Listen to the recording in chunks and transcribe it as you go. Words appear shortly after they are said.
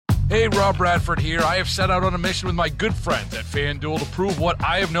Hey, Rob Bradford here. I have set out on a mission with my good friends at FanDuel to prove what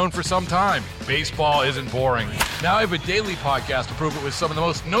I have known for some time. Baseball isn't boring. Now I have a daily podcast to prove it with some of the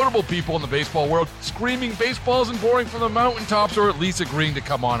most notable people in the baseball world, screaming baseball isn't boring from the mountaintops, or at least agreeing to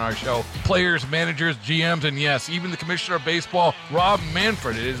come on our show. Players, managers, GMs, and yes, even the commissioner of baseball, Rob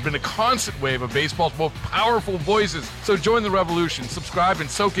Manfred. It has been a constant wave of baseball's most powerful voices. So join the revolution. Subscribe and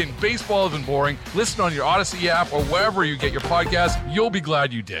soak in Baseball Isn't Boring. Listen on your Odyssey app or wherever you get your podcasts. You'll be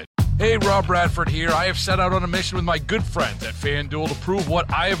glad you did. Hey, Rob Bradford here. I have set out on a mission with my good friends at FanDuel to prove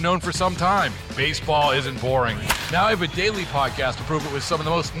what I have known for some time. Baseball isn't boring. Now I have a daily podcast to prove it with some of the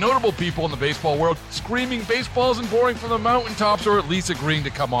most notable people in the baseball world, screaming baseball isn't boring from the mountaintops, or at least agreeing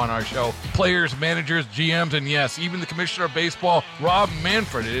to come on our show. Players, managers, GMs, and yes, even the commissioner of baseball, Rob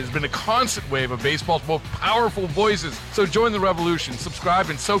Manfred. It has been a constant wave of baseball's most powerful voices. So join the revolution.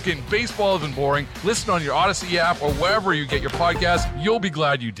 Subscribe and soak in Baseball Isn't Boring. Listen on your Odyssey app or wherever you get your podcasts. You'll be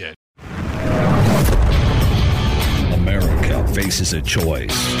glad you did. America faces a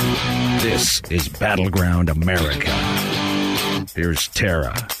choice. This is Battleground America. Here's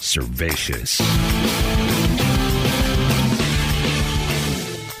Tara Servatius.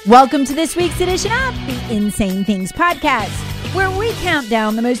 Welcome to this week's edition of the Insane Things Podcast, where we count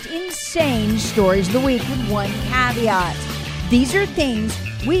down the most insane stories of the week with one caveat. These are things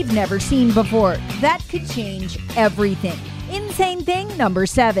we've never seen before that could change everything. Insane thing number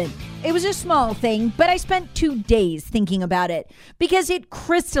 7. It was a small thing, but I spent 2 days thinking about it because it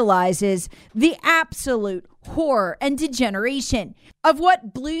crystallizes the absolute horror and degeneration of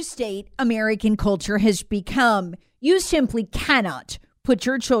what blue state American culture has become. You simply cannot put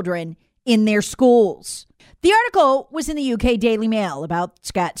your children in their schools. The article was in the UK Daily Mail about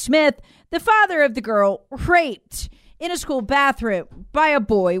Scott Smith, the father of the girl raped in a school bathroom by a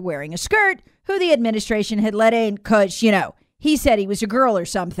boy wearing a skirt who the administration had let in because, he said he was a girl or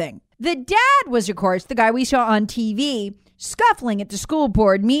something. The dad was, of course, the guy we saw on TV scuffling at the school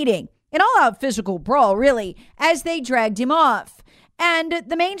board meeting. An all-out physical brawl, really, as they dragged him off. And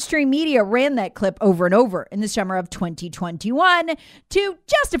the mainstream media ran that clip over and over in the summer of 2021 to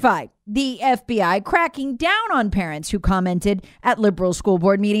justify the FBI cracking down on parents who commented at liberal school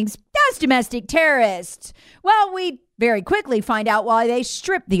board meetings as domestic terrorists. Well, we very quickly find out why they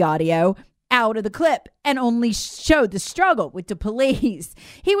stripped the audio out of the clip and only showed the struggle with the police.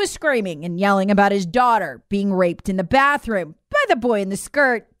 He was screaming and yelling about his daughter being raped in the bathroom by the boy in the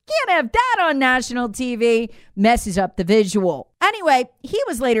skirt. Can't have that on national TV. Messes up the visual. Anyway, he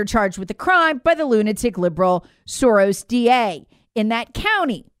was later charged with the crime by the lunatic liberal Soros DA in that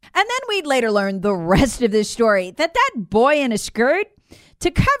county. And then we'd later learn the rest of this story, that boy in a skirt, to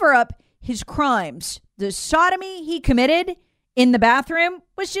cover up his crimes, the sodomy he committed in the bathroom,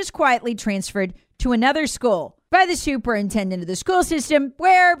 was just quietly transferred to another school by the superintendent of the school system,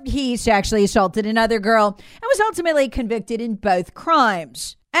 where he sexually assaulted another girl and was ultimately convicted in both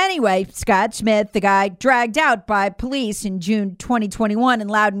crimes. Anyway, Scott Smith, the guy dragged out by police in June 2021 in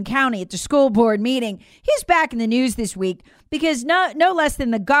Loudoun County at the school board meeting, he's back in the news this week because no less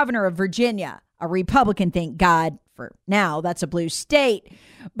than the governor of Virginia, a Republican, thank God, for now, that's a blue state,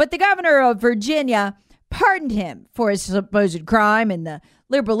 but the governor of Virginia pardoned him for his supposed crime, and the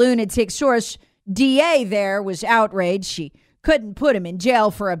liberal lunatic Soros DA there was outraged. She couldn't put him in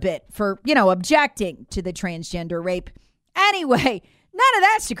jail for a bit for, objecting to the transgender rape. Anyway, none of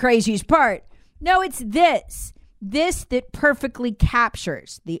that's the craziest part. No, it's this that perfectly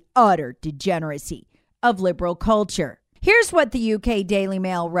captures the utter degeneracy of liberal culture. Here's what the UK Daily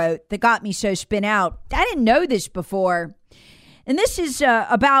Mail wrote that got me so spin out. I didn't know this before. And this is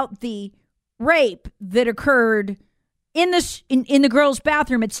about the rape that occurred in the girls'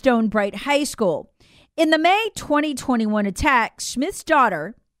 bathroom at Stone Bright High School. In the May 2021 attack, Smith's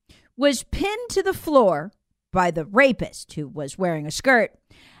daughter was pinned to the floor by the rapist, who was wearing a skirt,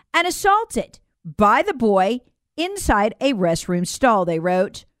 and assaulted by the boy inside a restroom stall. They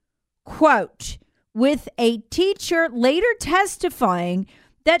wrote, quote, with a teacher later testifying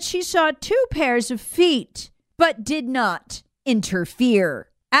that she saw 2 pairs of feet, but did not interfere.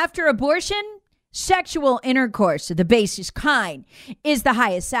 After abortion, sexual intercourse of the basest kind is the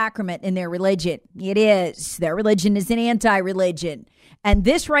highest sacrament in their religion. It is. Their religion is an anti-religion. And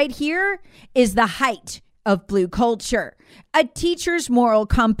this right here is the height of blue culture. A teacher's moral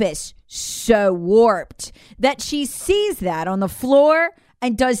compass so warped that she sees that on the floor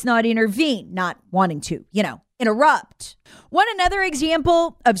and does not intervene, not wanting to, interrupt. Want another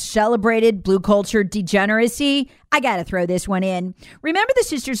example of celebrated blue culture degeneracy? I got to throw this one in. Remember the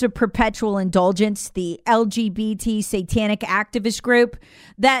Sisters of Perpetual Indulgence, the LGBT satanic activist group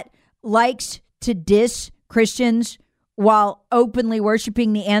that likes to diss Christians while openly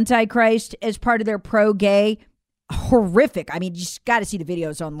worshiping the Antichrist as part of their pro-gay, horrific, I mean, you just got to see the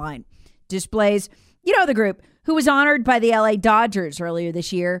videos online, displays. You know the group who was honored by the LA Dodgers earlier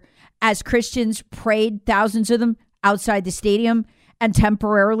this year as Christians prayed, thousands of them, outside the stadium and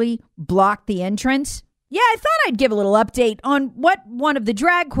temporarily blocked the entrance. Yeah, I thought I'd give a little update on what one of the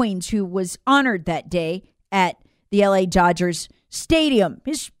drag queens who was honored that day at the LA Dodgers stadium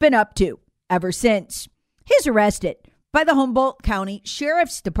has been up to ever since. He's arrested by the Humboldt County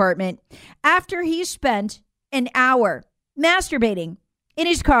Sheriff's Department after he spent an hour masturbating in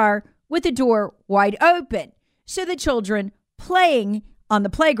his car with the door wide open so the children playing on the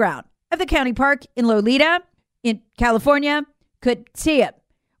playground of the county park in Lolita in California could see it.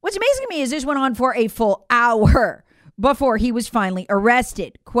 What's amazing to me is this went on for a full hour before he was finally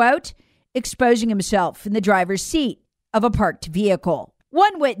arrested, quote, exposing himself in the driver's seat of a parked vehicle.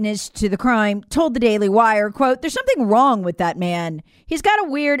 One witness to the crime told the Daily Wire, quote, there's something wrong with that man. He's got a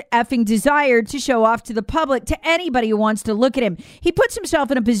weird effing desire to show off to the public, to anybody who wants to look at him. He puts himself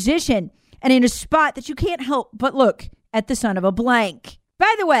in a position and in a spot that you can't help but look at the son of a blank.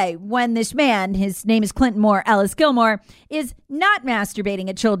 By the way, when this man, his name is Clinton Moore, Ellis Gilmore, is not masturbating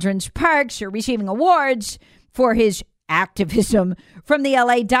at children's parks or receiving awards for his activism from the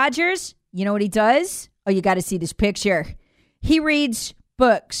LA Dodgers, you know what he does? Oh, you got to see this picture. He reads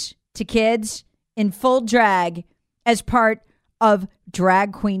books to kids in full drag as part of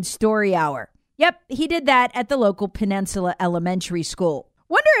Drag Queen Story Hour. Yep, he did that at the local Peninsula Elementary School.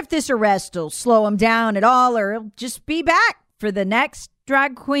 Wonder if this arrest will slow him down at all, or he'll just be back for the next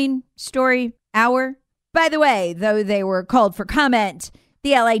Drag Queen Story Hour. By the way, though they were called for comment,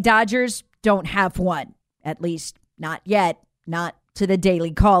 the LA Dodgers don't have one. At least not yet. Not to the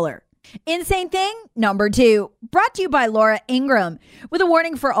Daily Caller. Insane thing number 2, brought to you by Laura Ingraham with a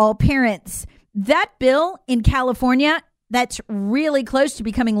warning for all parents. That bill in California that's really close to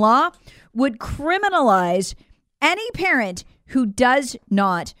becoming law would criminalize any parent who does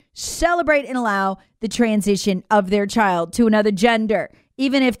not celebrate and allow the transition of their child to another gender,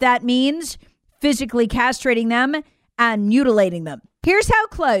 even if that means physically castrating them and mutilating them. Here's how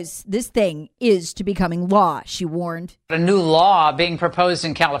close this thing is to becoming law, she warned. A new law being proposed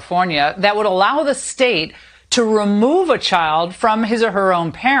in California that would allow the state to remove a child from his or her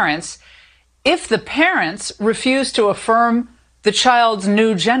own parents if the parents refuse to affirm the child's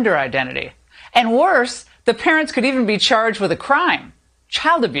new gender identity. And worse, the parents could even be charged with a crime,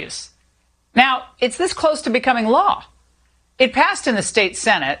 child abuse. Now, it's this close to becoming law. It passed in the state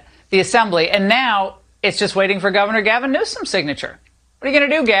Senate, the Assembly, and now it's just waiting for Governor Gavin Newsom's signature. What are you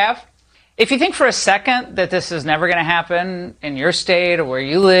going to do, Gav? If you think for a second that this is never going to happen in your state or where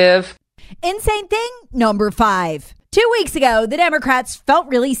you live. Insane thing number 5. 2 weeks ago, the Democrats felt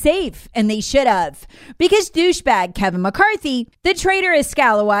really safe, and they should have, because douchebag Kevin McCarthy, the traitorous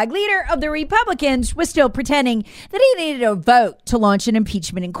scalawag leader of the Republicans, was still pretending that he needed a vote to launch an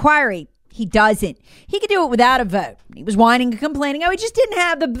impeachment inquiry. He doesn't. He could do it without a vote. He was whining and complaining how he just didn't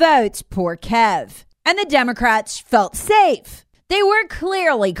have the votes. Poor Kev. And the Democrats felt safe. They were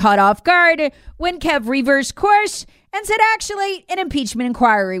clearly caught off guard when Kev reversed course and said actually an impeachment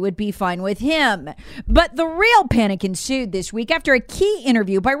inquiry would be fine with him. But the real panic ensued this week after a key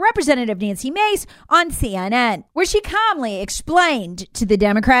interview by Representative Nancy Mace on CNN, where she calmly explained to the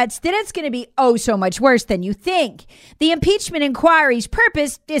Democrats that it's going to be oh so much worse than you think. The impeachment inquiry's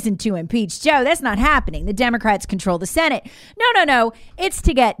purpose isn't to impeach Joe. That's not happening. The Democrats control the Senate. No. It's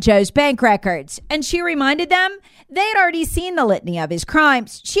to get Joe's bank records. And she reminded them they had already seen the litany of his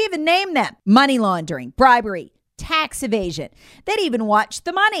crimes. She even named them: money laundering, bribery, tax evasion. They'd even watched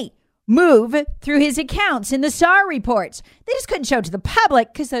the money move through his accounts in the SAR reports. They just couldn't show it to the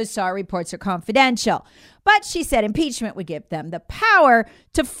public because those SAR reports are confidential. But she said impeachment would give them the power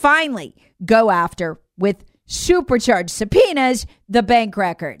to finally go after, with supercharged subpoenas, the bank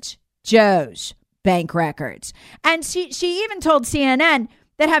records, Joe's bank records. And she even told CNN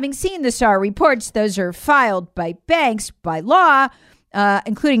that having seen the SAR reports, those are filed by banks by law,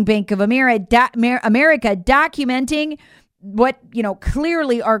 including Bank of America, documenting what,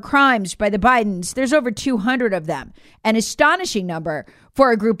 clearly are crimes by the Bidens. There's over 200 of them, an astonishing number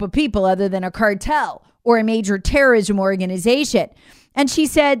for a group of people other than a cartel or a major terrorism organization. And she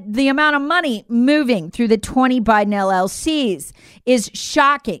said the amount of money moving through the 20 Biden LLCs is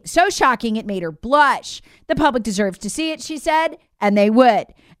shocking. So shocking, it made her blush. The public deserves to see it, she said, and they would.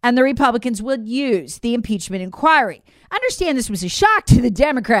 And the Republicans would use the impeachment inquiry. I understand this was a shock to the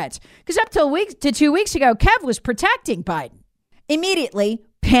Democrats because up till 2 weeks ago, Kev was protecting Biden. Immediately,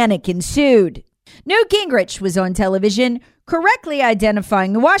 panic ensued. Newt Gingrich was on television correctly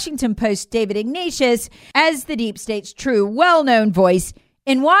identifying the Washington Post's David Ignatius as the deep state's true, well-known voice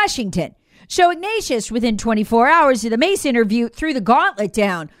in Washington. So Ignatius, within 24 hours of the Mace interview, threw the gauntlet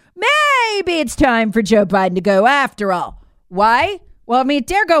down. Maybe it's time for Joe Biden to go after all. Why? Well, I mean,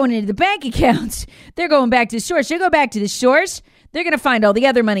 they're going into the bank accounts. They're going back to the source. They go back to the source. They're going to find all the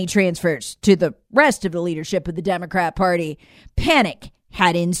other money transfers to the rest of the leadership of the Democrat Party. Panic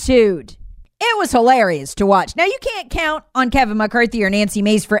had ensued. It was hilarious to watch. Now, you can't count on Kevin McCarthy or Nancy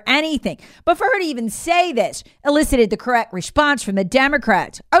Mace for anything, but for her to even say this elicited the correct response from the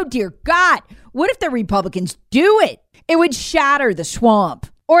Democrats. Oh, dear God, what if the Republicans do it? It would shatter the swamp,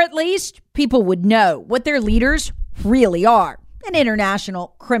 or at least people would know what their leaders really are. An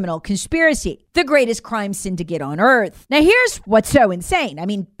international criminal conspiracy, the greatest crime syndicate on earth. Now, here's what's so insane. I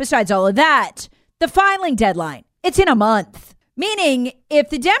mean, besides all of that, the filing deadline, it's in a month. Meaning, if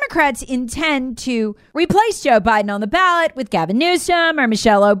the Democrats intend to replace Joe Biden on the ballot with Gavin Newsom or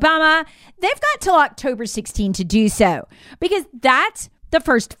Michelle Obama, they've got till October 16 to do so, because that's the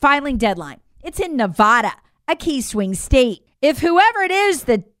first filing deadline. It's in Nevada, a key swing state. If whoever it is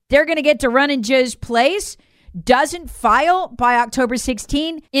that they're going to get to run in Joe's place doesn't file by October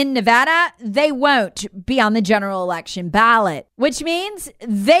 16 in Nevada, they won't be on the general election ballot, which means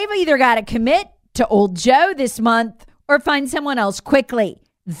they've either got to commit to old Joe this month or find someone else quickly.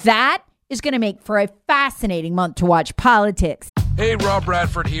 That is going to make for a fascinating month to watch politics. Hey, Rob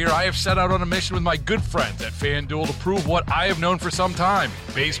Bradford here. I have set out on a mission with my good friends at FanDuel to prove what I have known for some time.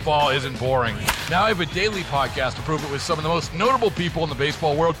 Baseball isn't boring. Now I have a daily podcast to prove it with some of the most notable people in the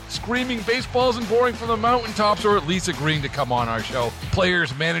baseball world, screaming baseball isn't boring from the mountaintops, or at least agreeing to come on our show.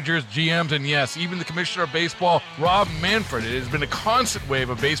 Players, managers, GMs, and yes, even the commissioner of baseball, Rob Manfred. It has been a constant wave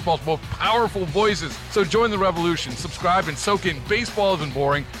of baseball's most powerful voices. So join the revolution. Subscribe and soak in Baseball Isn't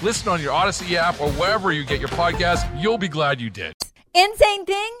Boring. Listen on your Odyssey app or wherever you get your podcasts. You'll be glad you did. Insane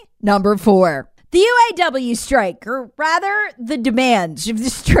thing number 4. The UAW strike, or rather the demands of the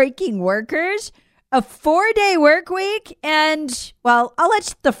striking workers, a 4-day work week, and, well, I'll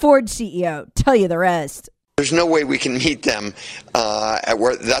let the Ford CEO tell you the rest. There's no way we can meet them at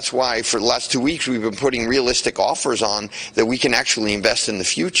where. That's why for the last 2 weeks we've been putting realistic offers on that we can actually invest in the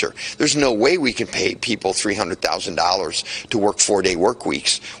future. There's no way we can pay people $300,000 to work 4-day work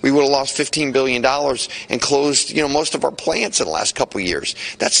weeks. We would have lost $15 billion and closed, most of our plants in the last couple of years.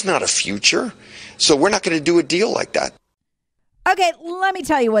 That's not a future. So we're not going to do a deal like that. Okay, let me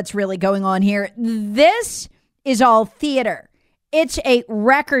tell you what's really going on here. This is all theater. It's a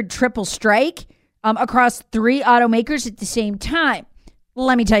record triple strike across 3 automakers at the same time.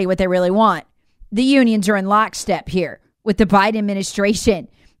 Let me tell you what they really want. The unions are in lockstep here with the Biden administration,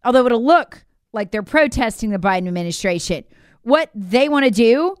 although it'll look like they're protesting the Biden administration. What they want to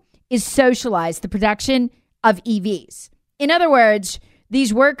do is socialize the production of EVs. In other words,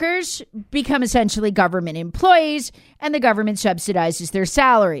 these workers become essentially government employees, and the government subsidizes their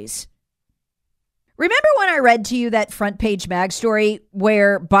salaries. Remember when I read to you that Front Page Mag story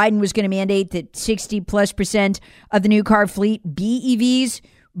where Biden was going to mandate that 60+% of the new car fleet be EVs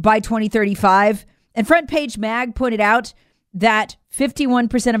by 2035? And Front Page Mag pointed out that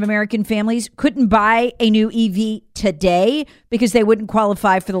 51% of American families couldn't buy a new EV today because they wouldn't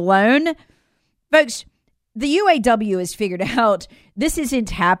qualify for the loan. Folks, the UAW has figured out this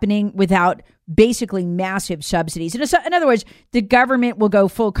isn't happening without basically massive subsidies. In other words, the government will go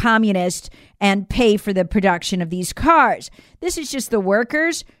full communist and pay for the production of these cars. This is just the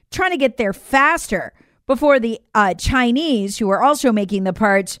workers trying to get there faster before the Chinese, who are also making the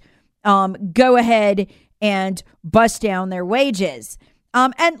parts, go ahead and bust down their wages.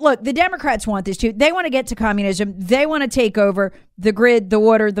 And look, the Democrats want this too. They want to get to communism. They want to take over the grid, the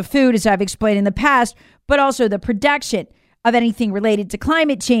water, the food, as I've explained in the past, but also the production of anything related to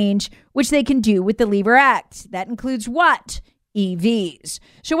climate change, which they can do with the Lever Act. That includes what? EVs.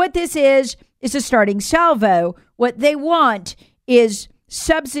 So what this is a starting salvo. What they want is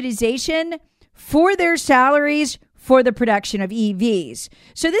subsidization for their salaries for the production of EVs.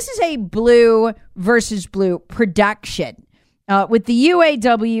 So this is a blue versus blue production. With the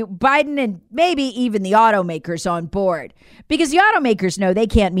UAW, Biden, and maybe even the automakers on board. Because the automakers know they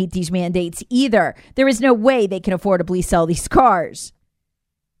can't meet these mandates either. There is no way they can affordably sell these cars.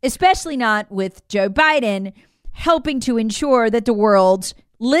 Especially not with Joe Biden helping to ensure that the world's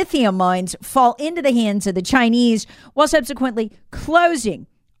lithium mines fall into the hands of the Chinese while subsequently closing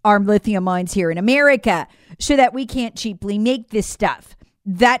our lithium mines here in America so that we can't cheaply make this stuff.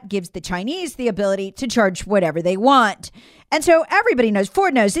 That gives the Chinese the ability to charge whatever they want. And so everybody knows,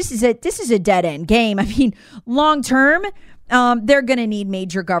 Ford knows this is a dead end game. I mean, long term, they're going to need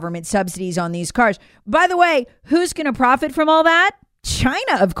major government subsidies on these cars. By the way, who's going to profit from all that?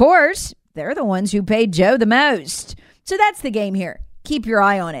 China, of course. They're the ones who paid Joe the most. So that's the game here. Keep your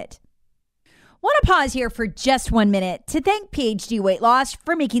eye on it. Want to pause here for just 1 minute to thank PhD Weight Loss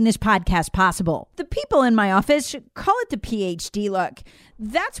for making this podcast possible. The people in my office call it the PhD look.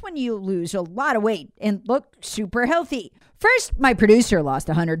 That's when you lose a lot of weight and look super healthy. First, my producer lost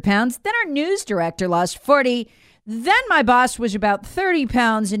 100 pounds. Then our news director lost 40. Then my boss was about 30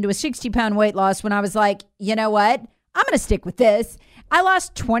 pounds into a 60-pound weight loss when I was like, you know what? I'm going to stick with this. I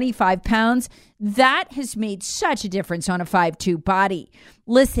lost 25 pounds. That has made such a difference on a 5'2" body.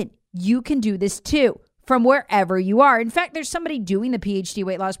 Listen, you can do this too from wherever you are. In fact, there's somebody doing the PhD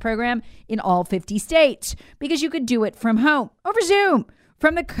weight loss program in all 50 states because you could do it from home, over Zoom,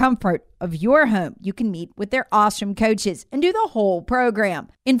 from the comfort of your home. You can meet with their awesome coaches and do the whole program.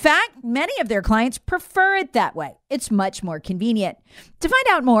 In fact, many of their clients prefer it that way. It's much more convenient. To find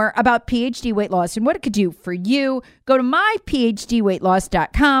out more about PhD weight loss and what it could do for you, go to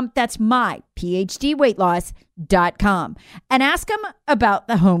myphdweightloss.com. That's myphdweightloss.com. And ask them about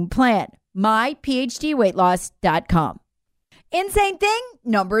the home plan. myphdweightloss.com. Insane thing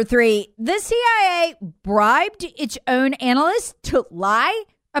number 3. The CIA bribed its own analysts to lie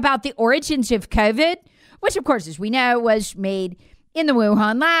about the origins of COVID, which, of course, as we know, was made in the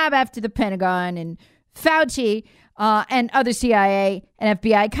Wuhan lab after the Pentagon and Fauci and other CIA and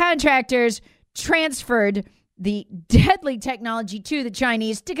FBI contractors transferred the deadly technology to the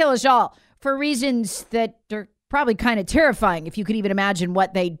Chinese to kill us all for reasons that are probably kind of terrifying if you could even imagine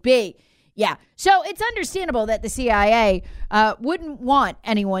what they'd be. Yeah, so it's understandable that the CIA wouldn't want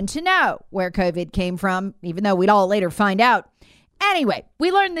anyone to know where COVID came from, even though we'd all later find out. Anyway, we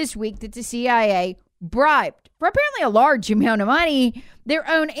learned this week that the CIA bribed, for apparently a large amount of money, their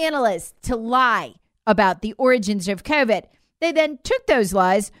own analysts to lie about the origins of COVID. They then took those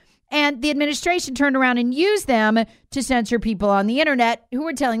lies, and the administration turned around and used them to censor people on the internet who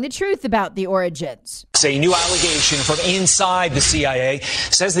were telling the truth about the origins. A new allegation from inside the CIA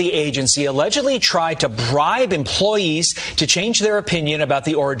says the agency allegedly tried to bribe employees to change their opinion about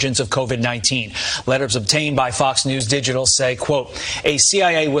the origins of COVID-19. Letters obtained by Fox News Digital say, quote, a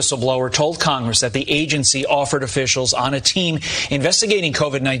CIA whistleblower told Congress that the agency offered officials on a team investigating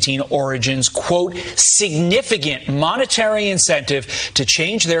COVID-19 origins, quote, significant monetary incentive to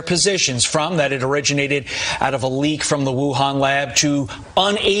change their positions from that it originated out of a leak from the Wuhan lab to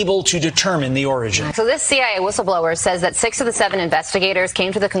unable to determine the origin. So this CIA whistleblower says that 6 of the 7 investigators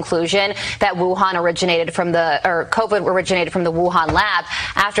came to the conclusion that COVID originated from the Wuhan lab.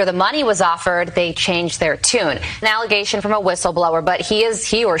 After the money was offered, they changed their tune. An allegation from a whistleblower, but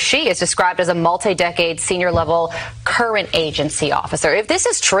he or she is described as a multi-decade senior level current agency officer. If this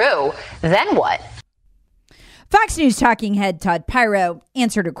is true, then what? Fox News talking head Todd Pyro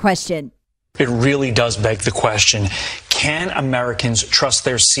answered a question. It really does beg the question, can Americans trust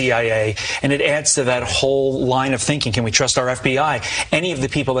their CIA? And it adds to that whole line of thinking. Can we trust our FBI? Any of the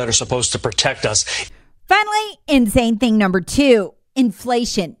people that are supposed to protect us? Finally, insane thing number 2,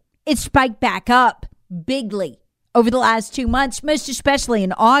 inflation. It spiked back up bigly over the last 2 months, most especially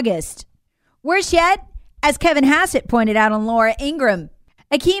in August. Worse yet, as Kevin Hassett pointed out on Laura Ingraham,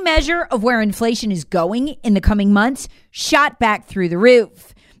 a key measure of where inflation is going in the coming months shot back through the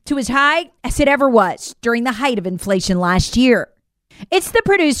roof to as high as it ever was during the height of inflation last year. It's the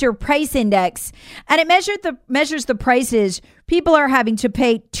Producer Price Index, and it measures the prices people are having to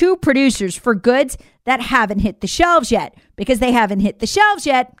pay to producers for goods that haven't hit the shelves yet. Because they haven't hit the shelves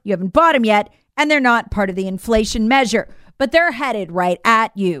yet, you haven't bought them yet, and they're not part of the inflation measure. But they're headed right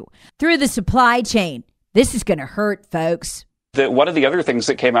at you through the supply chain. This is going to hurt, folks. One of the other things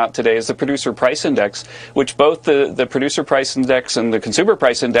that came out today is the Producer Price Index, which both the Producer Price Index and the Consumer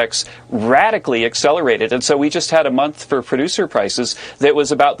Price Index radically accelerated. And so we just had a month for producer prices that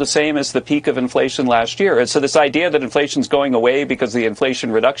was about the same as the peak of inflation last year. And so this idea that inflation's going away because of the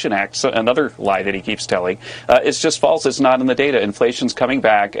Inflation Reduction Act, another lie that he keeps telling, is just false. It's not in the data. Inflation's coming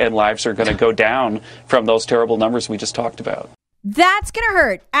back and lives are going to go down from those terrible numbers we just talked about. That's going to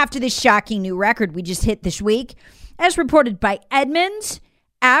hurt after this shocking new record we just hit this week. As reported by Edmunds,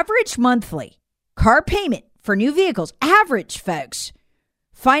 average monthly car payment for new vehicles, average, folks,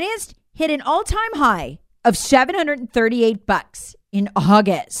 financed hit an all-time high of $738 in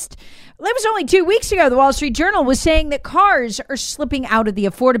August. It was only 2 weeks ago the Wall Street Journal was saying that cars are slipping out of the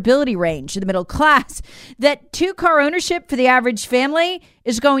affordability range of the middle class, that 2-car ownership for the average family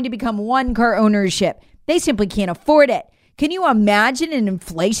is going to become 1-car ownership. They simply can't afford it. Can you imagine an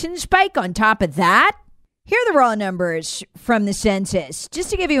inflation spike on top of that? Here are the raw numbers from the census,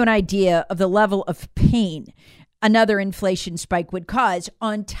 just to give you an idea of the level of pain another inflation spike would cause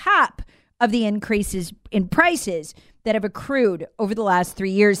on top of the increases in prices that have accrued over the last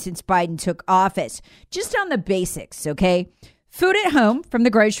 3 years since Biden took office. Just on the basics, okay? Food at home from the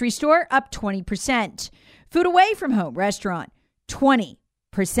grocery store, up 20%. Food away from home, restaurant,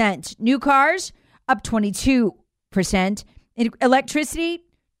 20%. New cars, up 22%. Electricity,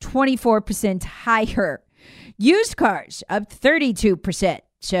 24% higher. Used cars, up 32%.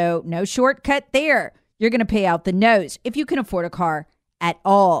 So no shortcut there. You're going to pay out the nose if you can afford a car at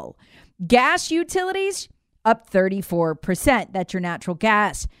all. Gas utilities, up 34%. That's your natural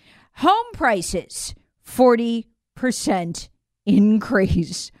gas. Home prices, 40%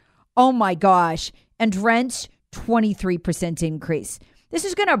 increase. Oh my gosh. And rents, 23% increase. This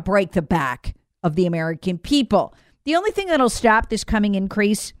is going to break the back of the American people. The only thing that'll stop this coming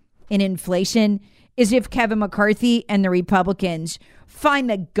increase in inflation is if Kevin McCarthy and the Republicans find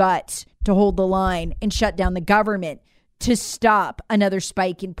the guts to hold the line and shut down the government to stop another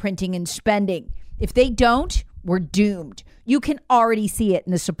spike in printing and spending. If they don't, we're doomed. You can already see it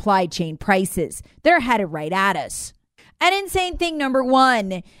in the supply chain prices. They're headed right at us. And insane thing number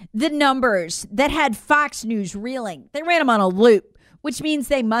one, the numbers that had Fox News reeling. They ran them on a loop, which means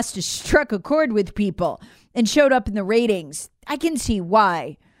they must have struck a chord with people and showed up in the ratings. I can see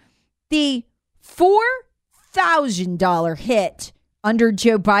why. The $4,000 hit under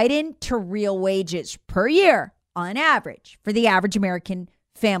Joe Biden to real wages per year on average for the average American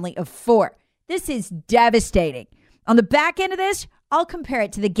family of four. This is devastating. On the back end of this, I'll compare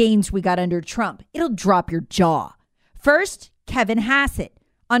it to the gains we got under Trump. It'll drop your jaw. First, Kevin Hassett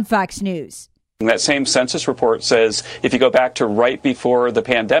on Fox News. That same census report says if you go back to right before the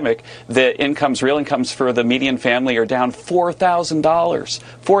pandemic, the real incomes for the median family are down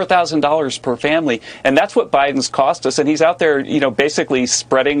 $4,000 per family. And that's what Biden's cost us. And he's out there, basically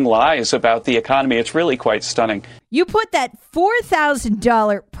spreading lies about the economy. It's really quite stunning. You put that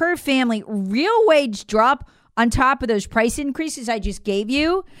 $4,000 per family real wage drop on top of those price increases I just gave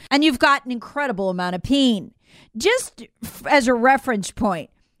you, and you've got an incredible amount of pain. Just as a reference point,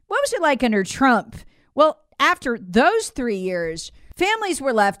 what was it like under Trump? Well, after those 3 years, families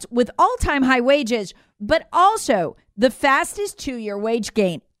were left with all-time high wages, but also the fastest 2-year wage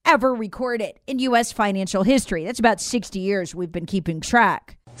gain ever recorded in U.S. financial history. That's about 60 years we've been keeping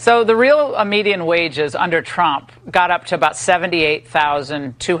track. So the real median wages under Trump got up to about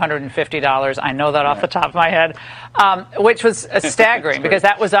 $78,250. I know that off the top of my head, which was staggering because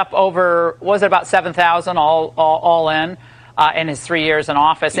that was up over, was it about $7,000 all in his 3 years in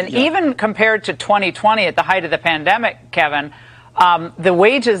office. And even compared to 2020 at the height of the pandemic, Kevin, the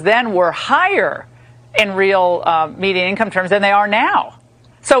wages then were higher in real median income terms than they are now.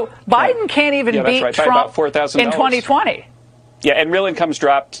 So Biden can't even beat Trump in 2020. Yeah, and real incomes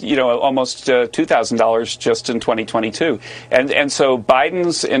dropped, almost $2,000 just in 2022. And so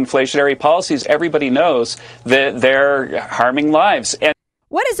Biden's inflationary policies, everybody knows that they're harming lives. And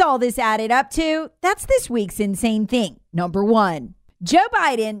what is all this added up to? That's this week's insane thing. Number one, Joe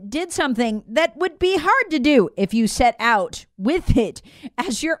Biden did something that would be hard to do if you set out with it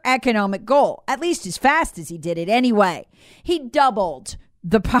as your economic goal, at least as fast as he did it anyway. He doubled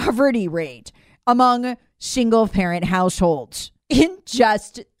the poverty rate among single-parent households in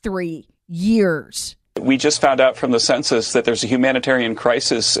just 3 years. We just found out from the census that there's a humanitarian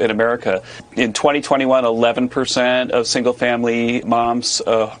crisis in America. In 2021, 11% of single-family moms'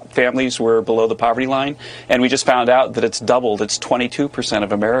 families were below the poverty line, and we just found out that it's doubled. It's 22%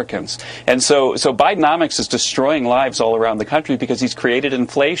 of Americans. And so Bidenomics is destroying lives all around the country because he's created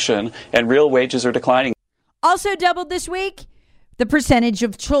inflation and real wages are declining. Also doubled this week, the percentage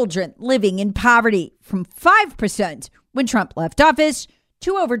of children living in poverty from 5% when Trump left office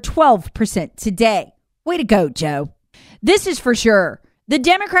to over 12% today. Way to go, Joe. This is for sure. The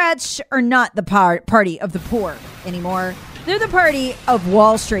Democrats are not the party of the poor anymore. They're the party of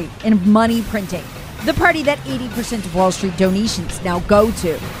Wall Street and money printing. The party that 80% of Wall Street donations now go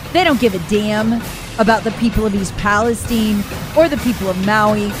to. They don't give a damn about the people of East Palestine or the people of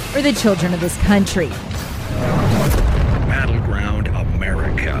Maui or the children of this country. Battleground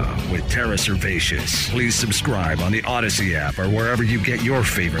America with Tara Servatius. Please subscribe on the Odyssey app or wherever you get your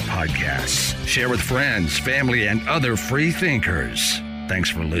favorite podcasts. Share with friends, family, and other free thinkers. Thanks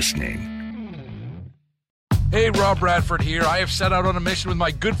for listening. Hey, Rob Bradford here. I have set out on a mission with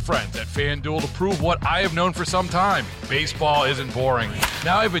my good friends at FanDuel to prove what I have known for some time. Baseball isn't boring.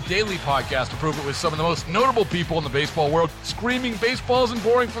 Now I have a daily podcast to prove it with some of the most notable people in the baseball world, screaming baseball isn't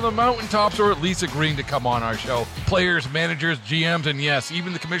boring from the mountaintops, or at least agreeing to come on our show. Players, managers, GMs, and yes,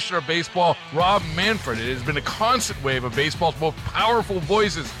 even the commissioner of baseball, Rob Manfred. It has been a constant wave of baseball's most powerful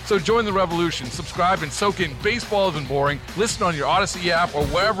voices. So join the revolution. Subscribe and soak in Baseball Isn't Boring. Listen on your Odyssey app or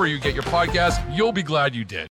wherever you get your podcasts. You'll be glad you did.